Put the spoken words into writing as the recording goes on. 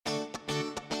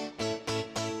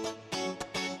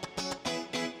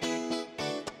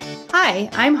Hi,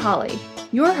 I'm Holly,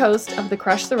 your host of the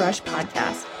Crush the Rush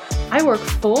podcast. I work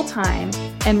full-time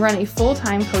and run a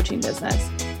full-time coaching business.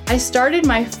 I started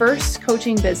my first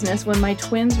coaching business when my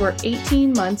twins were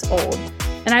 18 months old,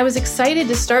 and I was excited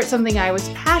to start something I was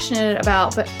passionate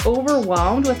about but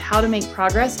overwhelmed with how to make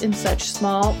progress in such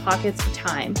small pockets of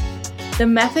time. The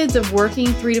methods of working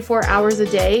 3 to 4 hours a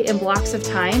day in blocks of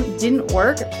time didn't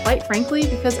work, quite frankly,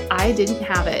 because I didn't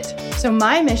have it. So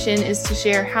my mission is to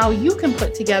share how you can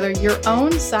put together your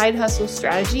own side hustle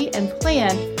strategy and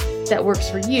plan that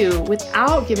works for you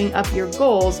without giving up your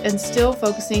goals and still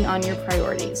focusing on your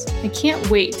priorities. I can't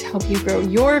wait to help you grow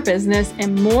your business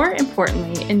and, more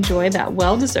importantly, enjoy that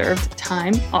well-deserved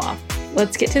time off.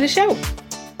 Let's get to the show.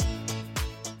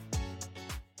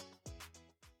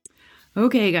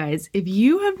 Okay, guys, if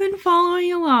you have been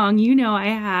following along, you know I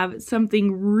have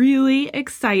something really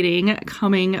exciting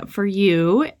coming for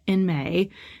you in May.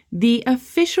 The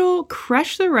official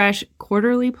Crush the Rush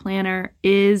quarterly planner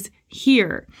is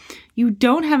here. You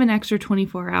don't have an extra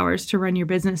 24 hours to run your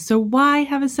business, so why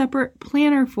have a separate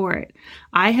planner for it?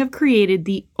 I have created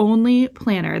the only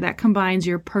planner that combines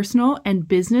your personal and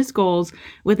business goals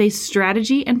with a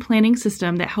strategy and planning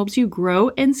system that helps you grow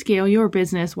and scale your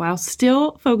business while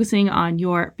still focusing on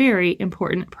your very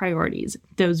important priorities,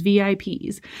 those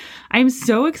VIPs. I'm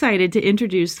so excited to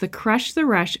introduce the Crush the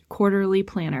Rush quarterly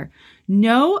planner.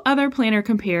 No other planner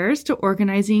compares to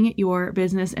organizing your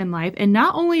business and life. And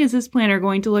not only is this planner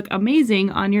going to look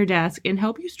amazing on your desk and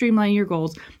help you streamline your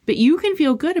goals, but you can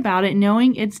feel good about it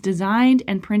knowing it's designed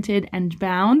and printed and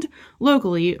bound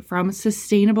locally from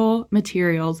sustainable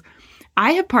materials.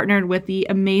 I have partnered with the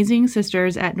amazing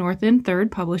sisters at North and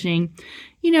Third Publishing.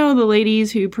 You know, the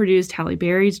ladies who produced Halle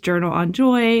Berry's Journal on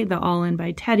Joy, the All In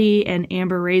by Teddy, and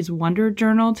Amber Ray's Wonder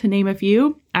Journal, to name a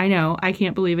few. I know, I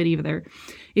can't believe it either.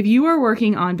 If you are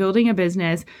working on building a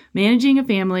business, managing a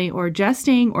family, or just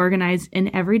staying organized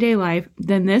in everyday life,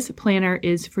 then this planner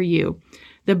is for you.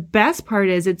 The best part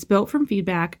is it's built from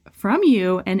feedback from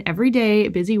you and everyday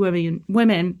busy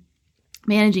women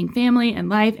managing family and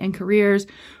life and careers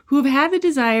who have had the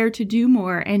desire to do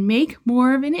more and make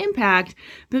more of an impact,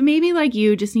 but maybe like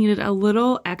you just needed a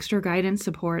little extra guidance,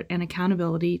 support, and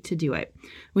accountability to do it.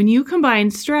 When you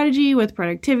combine strategy with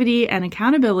productivity and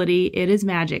accountability, it is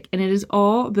magic, and it is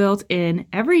all built in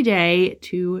every day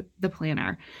to the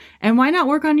planner. And why not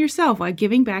work on yourself while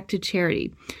giving back to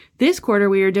charity? This quarter,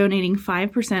 we are donating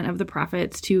 5% of the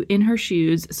profits to In Her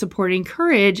Shoes, supporting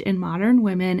courage in modern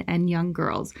women and young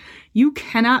girls. You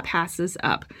cannot pass this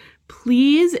up.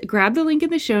 Please grab the link in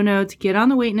the show notes, get on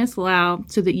the waitlist now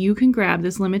so that you can grab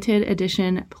this limited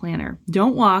edition planner.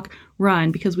 Don't walk,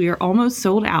 run, because we are almost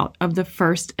sold out of the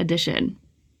first edition.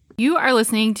 You are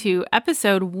listening to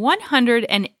episode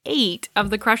 108 of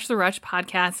the Crush the Rush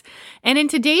podcast. And in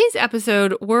today's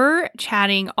episode, we're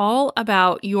chatting all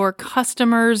about your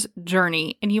customer's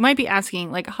journey. And you might be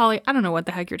asking, like, Holly, I don't know what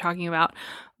the heck you're talking about,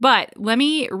 but let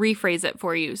me rephrase it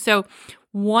for you. So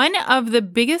one of the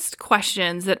biggest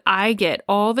questions that I get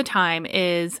all the time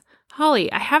is,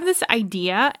 Holly, I have this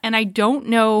idea and I don't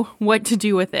know what to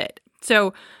do with it.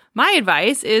 So my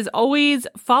advice is always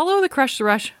follow the Crush the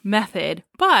Rush method,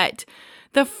 but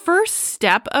the first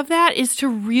step of that is to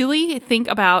really think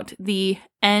about the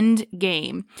end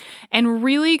game and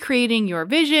really creating your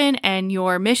vision and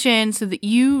your mission so that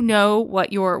you know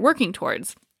what you're working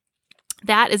towards.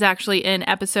 That is actually in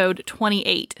episode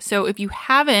 28. So if you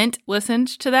haven't listened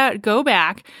to that, go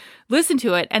back, listen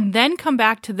to it, and then come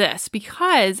back to this,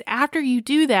 because after you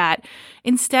do that,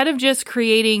 instead of just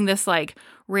creating this like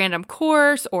random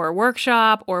course or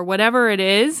workshop or whatever it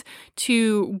is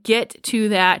to get to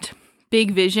that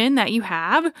big vision that you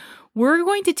have, we're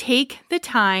going to take the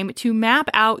time to map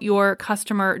out your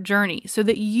customer journey so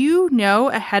that you know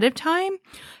ahead of time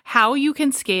how you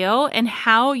can scale and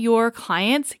how your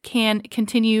clients can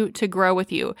continue to grow with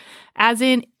you. As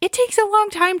in, it takes a long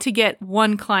time to get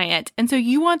one client. And so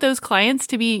you want those clients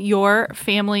to be your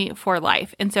family for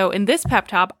life. And so in this pep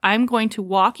talk, I'm going to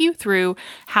walk you through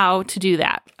how to do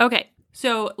that. Okay.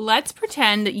 So let's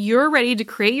pretend that you're ready to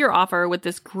create your offer with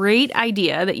this great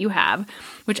idea that you have,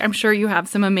 which I'm sure you have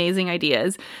some amazing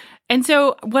ideas. And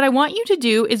so what I want you to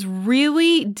do is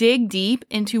really dig deep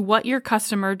into what your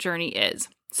customer journey is,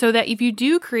 so that if you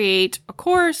do create a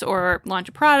course or launch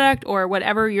a product or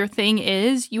whatever your thing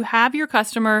is, you have your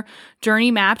customer journey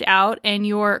mapped out and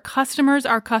your customers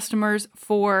are customers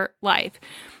for life.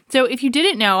 So if you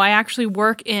didn't know, I actually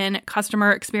work in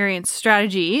customer experience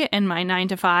strategy in my 9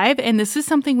 to 5, and this is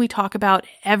something we talk about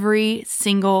every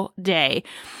single day.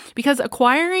 Because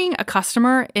acquiring a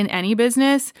customer in any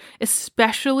business,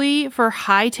 especially for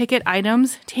high ticket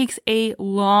items, takes a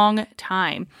long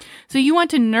time. So you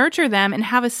want to nurture them and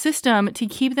have a system to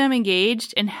keep them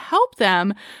engaged and help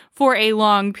them for a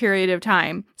long period of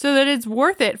time so that it's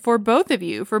worth it for both of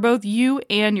you, for both you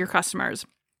and your customers.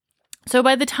 So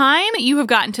by the time you have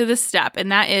gotten to this step,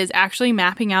 and that is actually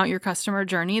mapping out your customer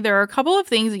journey, there are a couple of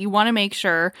things that you want to make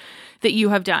sure that you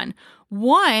have done.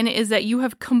 One is that you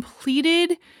have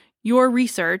completed your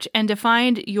research and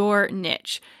defined your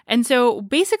niche. And so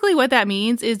basically what that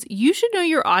means is you should know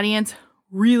your audience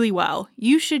really well.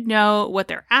 You should know what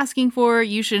they're asking for.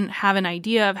 You should have an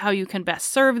idea of how you can best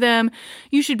serve them.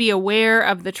 You should be aware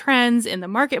of the trends in the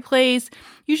marketplace.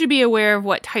 You should be aware of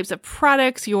what types of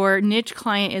products your niche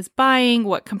client is buying,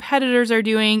 what competitors are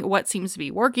doing, what seems to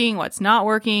be working, what's not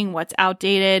working, what's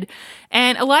outdated.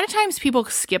 And a lot of times people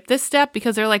skip this step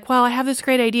because they're like, well, I have this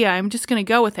great idea. I'm just going to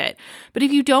go with it. But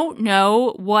if you don't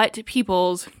know what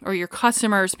people's or your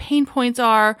customers' pain points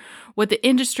are, what the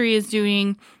industry is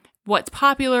doing, what's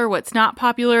popular, what's not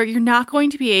popular, you're not going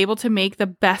to be able to make the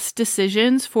best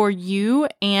decisions for you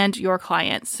and your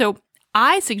clients. So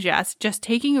I suggest just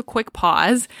taking a quick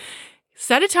pause,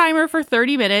 set a timer for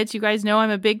 30 minutes. You guys know I'm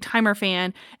a big timer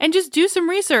fan, and just do some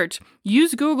research.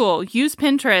 Use Google, use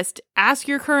Pinterest, ask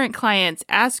your current clients,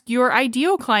 ask your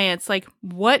ideal clients, like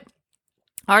what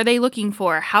are they looking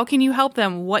for? How can you help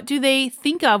them? What do they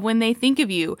think of when they think of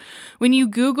you? When you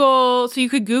Google, so you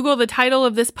could Google the title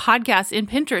of this podcast in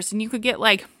Pinterest and you could get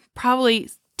like probably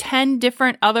 10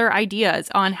 different other ideas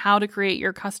on how to create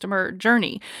your customer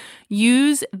journey.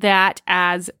 Use that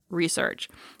as research.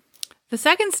 The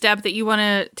second step that you want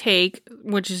to take,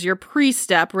 which is your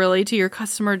pre-step really to your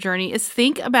customer journey, is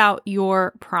think about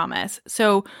your promise.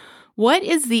 So what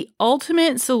is the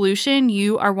ultimate solution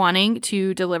you are wanting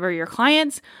to deliver your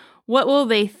clients? What will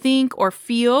they think or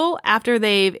feel after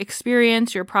they've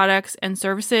experienced your products and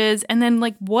services? And then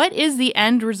what is the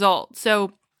end result?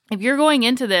 So if you're going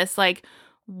into this,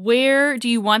 where do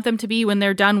you want them to be when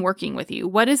they're done working with you?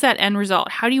 What is that end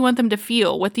result? How do you want them to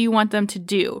feel? What do you want them to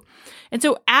do? And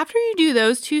so after you do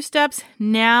those two steps,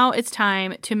 now it's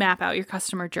time to map out your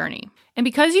customer journey. And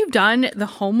because you've done the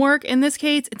homework in this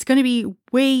case, it's going to be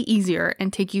way easier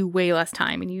and take you way less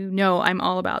time. And you know I'm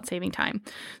all about saving time.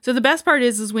 So the best part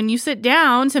is when you sit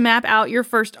down to map out your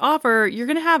first offer, you're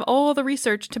going to have all the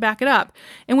research to back it up.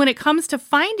 And when it comes to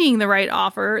finding the right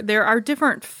offer, there are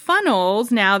different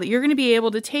funnels now that you're going to be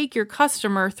able to take your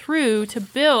customer through to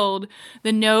build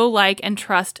the know, like, and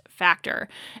trust factor.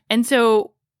 And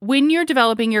so when you're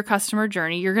developing your customer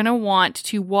journey, you're going to want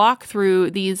to walk through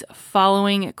these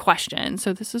following questions.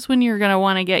 So this is when you're going to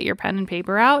want to get your pen and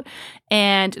paper out.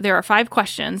 And there are 5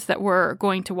 questions that we're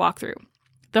going to walk through.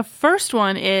 The first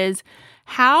one is,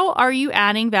 how are you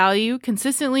adding value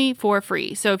consistently for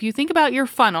free? So if you think about your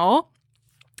funnel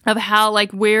of how,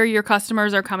 where your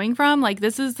customers are coming from,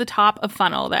 this is the top of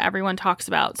funnel that everyone talks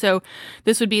about. So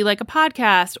this would be like a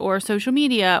podcast or social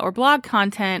media or blog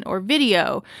content or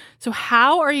video. So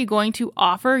how are you going to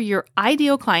offer your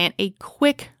ideal client a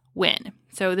quick win?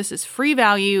 So this is free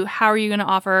value. How are you going to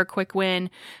offer a quick win?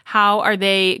 How are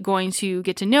they going to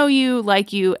get to know you,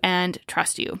 like you, and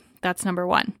trust you? That's number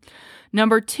 1.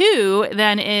 Number 2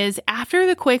 then is, after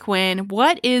the quick win,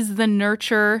 what is the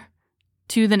nurture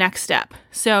to the next step?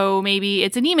 So maybe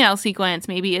it's an email sequence,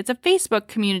 maybe it's a Facebook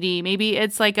community, maybe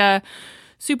it's a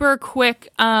super quick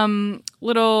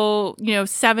little,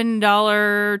 $7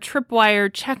 tripwire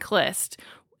checklist.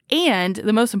 And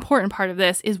the most important part of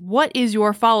this is, what is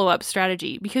your follow-up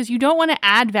strategy? Because you don't want to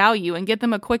add value and get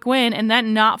them a quick win and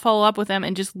then not follow up with them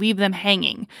and just leave them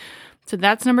hanging. So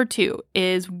that's number 2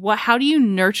 is how do you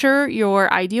nurture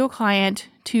your ideal client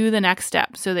to the next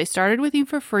step? So they started with you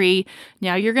for free.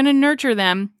 Now you're going to nurture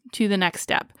them to the next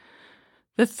step.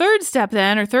 The third step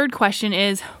then, or third question,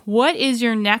 is, what is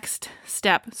your next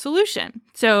step solution?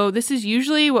 So this is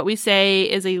usually what we say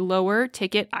is a lower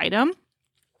ticket item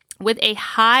with a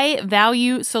high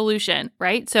value solution,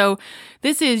 right? So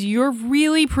this is, you're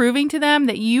really proving to them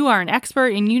that you are an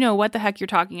expert and you know what the heck you're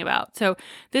talking about. So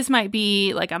this might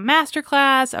be like a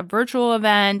masterclass, a virtual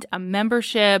event, a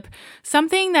membership,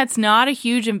 something that's not a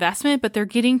huge investment, but they're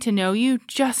getting to know you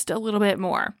just a little bit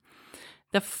more.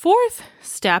 The fourth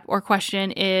step or question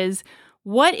is,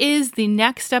 what is the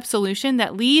next step solution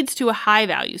that leads to a high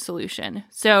value solution?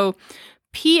 So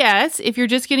P.S. If you're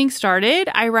just getting started,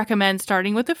 I recommend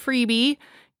starting with a freebie,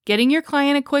 getting your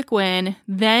client a quick win,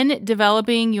 then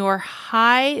developing your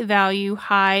high value,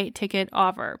 high ticket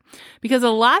offer. Because a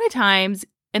lot of times,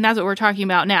 and that's what we're talking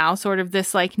about now, sort of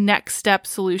this like next step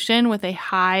solution with a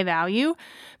high value.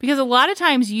 Because a lot of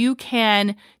times you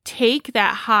can take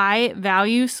that high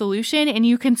value solution and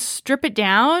you can strip it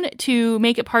down to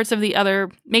make it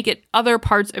other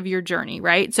parts of your journey,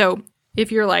 right? So if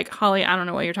you're like, Holly, I don't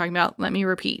know what you're talking about, let me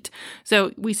repeat.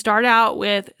 So we start out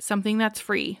with something that's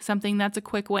free, something that's a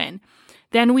quick win.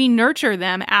 Then we nurture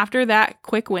them after that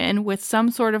quick win with some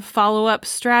sort of follow-up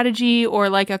strategy or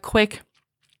like a quick,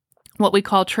 what we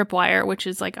call tripwire, which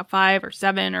is like a $5 or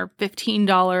 $7 or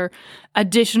 $15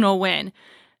 additional win.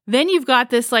 Then you've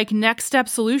got this like next step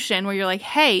solution where you're like,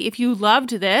 hey, if you loved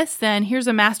this, then here's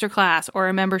a masterclass or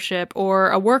a membership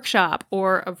or a workshop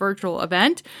or a virtual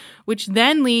event, which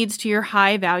then leads to your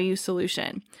high value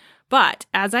solution. But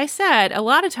as I said, a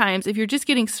lot of times if you're just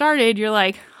getting started, you're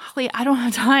like, Holly, I don't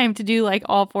have time to do like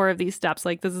all 4 of these steps.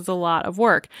 Like this is a lot of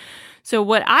work. So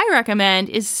what I recommend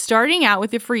is starting out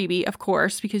with a freebie, of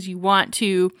course, because you want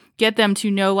to get them to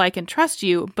know, like, and trust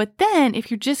you. But then if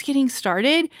you're just getting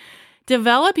started,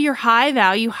 develop your high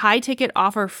value, high ticket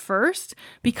offer first,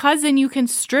 because then you can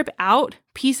strip out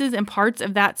pieces and parts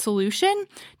of that solution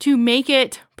to make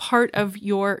it part of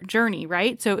your journey,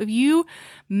 right? So if you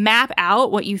map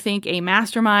out what you think a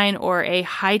mastermind or a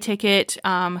high ticket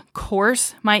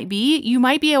course might be, you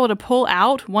might be able to pull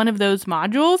out one of those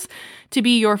modules to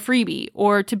be your freebie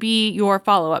or to be your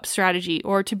follow-up strategy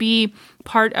or to be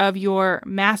part of your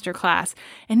masterclass.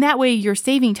 And that way you're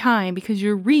saving time because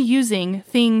you're reusing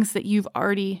things that you've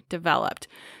already developed.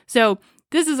 So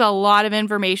this is a lot of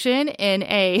information in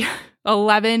a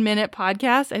 11-minute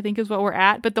podcast, I think is what we're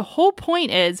at. But the whole point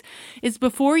is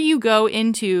before you go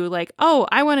into like, oh,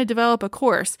 I want to develop a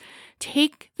course,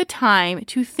 take the time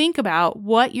to think about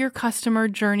what your customer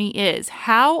journey is.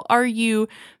 How are you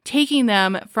taking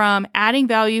them from adding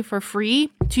value for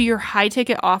free to your high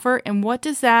ticket offer? And what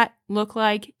does that look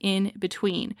like in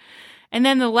between? And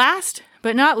then the last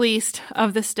but not least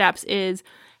of the steps is,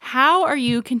 how are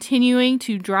you continuing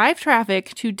to drive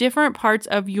traffic to different parts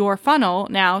of your funnel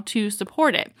now to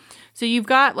support it? So you've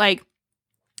got like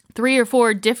 3 or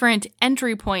 4 different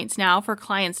entry points now for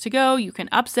clients to go. You can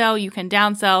upsell, you can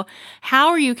downsell. How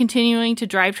are you continuing to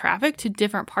drive traffic to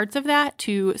different parts of that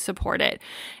to support it?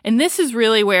 And this is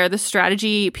really where the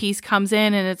strategy piece comes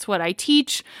in, and it's what I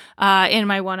teach in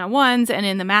my one-on-ones and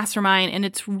in the mastermind. And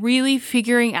it's really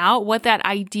figuring out what that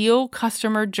ideal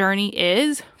customer journey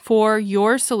is for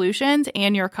your solutions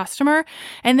and your customer,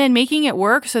 and then making it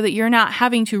work so that you're not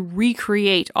having to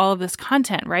recreate all of this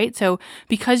content, right? So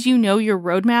because you know your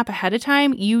roadmap ahead of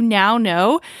time, you now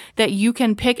know that you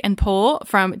can pick and pull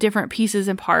from different pieces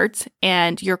and parts,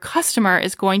 and your customer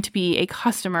is going to be a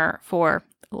customer for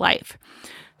life.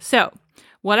 So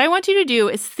what I want you to do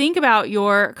is think about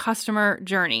your customer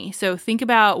journey. So think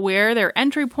about where their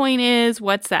entry point is,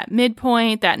 what's that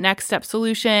midpoint, that next step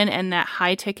solution, and that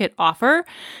high ticket offer.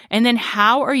 And then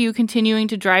how are you continuing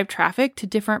to drive traffic to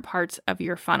different parts of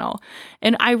your funnel?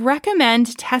 And I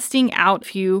recommend testing out a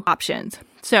few options.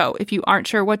 So if you aren't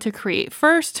sure what to create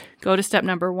first, go to step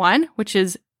number 1, which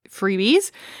is freebies,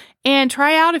 and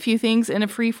try out a few things in a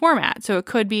free format. So it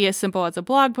could be as simple as a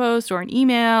blog post or an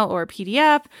email or a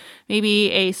PDF, maybe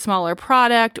a smaller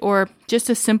product or just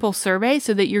a simple survey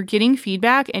so that you're getting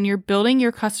feedback and you're building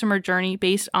your customer journey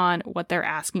based on what they're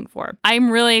asking for. I'm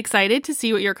really excited to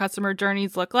see what your customer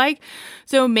journeys look like.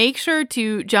 So make sure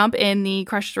to jump in the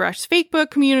Crush the Rush Facebook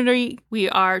community. We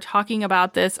are talking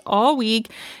about this all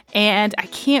week, and I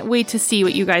can't wait to see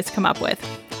what you guys come up with.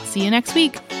 See you next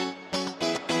week.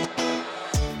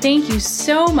 Thank you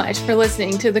so much for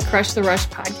listening to the Crush the Rush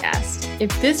podcast. If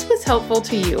this was helpful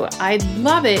to you, I'd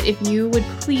love it if you would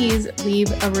please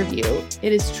leave a review.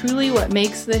 It is truly what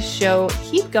makes this show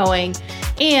keep going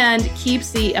and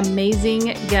keeps the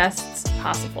amazing guests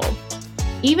possible.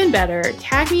 Even better,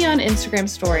 tag me on Instagram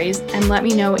stories and let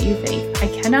me know what you think. I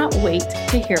cannot wait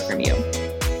to hear from you.